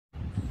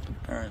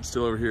Alright,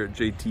 still over here at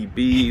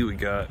JTB. We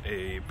got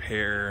a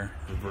pair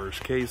of reverse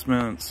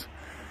casements.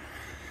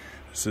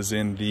 This is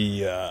in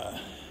the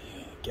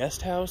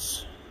guest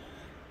house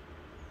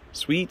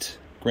suite,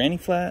 granny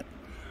flat.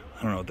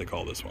 I don't know what they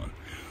call this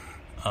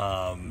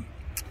one.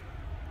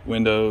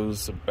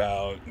 Windows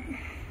about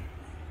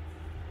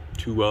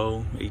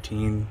 2.0,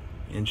 18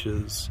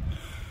 inches.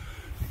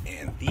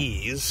 And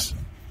these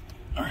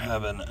are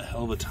having a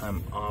hell of a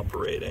time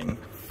operating,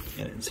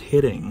 and it's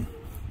hitting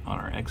on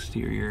our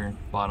exterior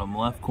bottom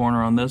left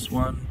corner on this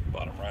one,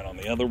 bottom right on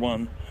the other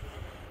one.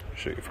 I'll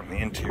show you from the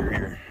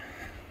interior.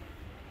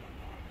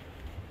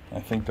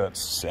 I think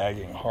that's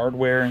sagging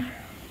hardware,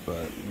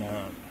 but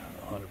not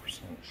 100%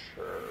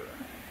 sure.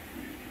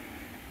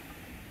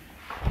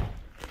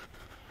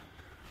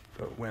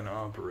 But when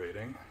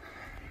operating,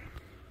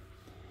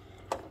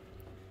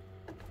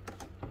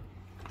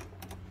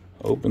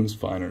 opens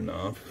fine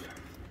enough.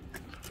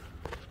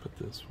 Put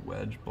this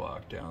wedge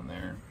block down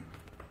there.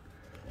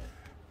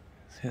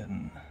 It's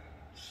hitting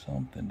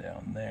something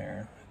down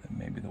there, and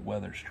maybe the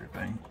weather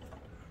stripping.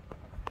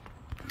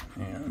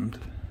 And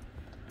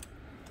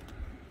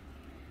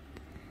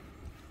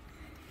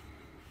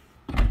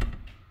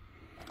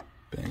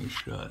bang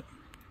shut.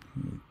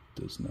 It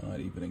does not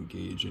even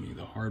engage any of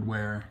the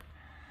hardware.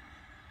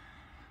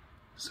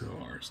 So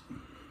our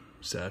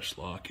sash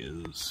lock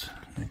is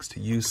next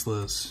to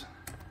useless.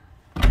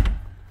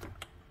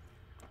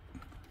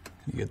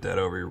 You get that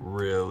over, you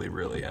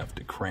really have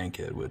to crank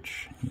it,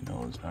 which you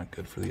know is not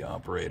good for the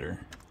operator.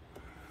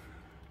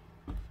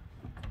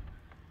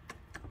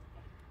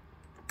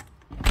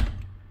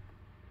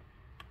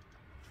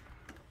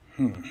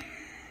 We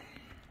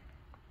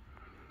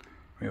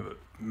have a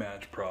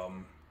match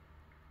problem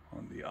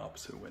on the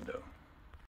opposite window.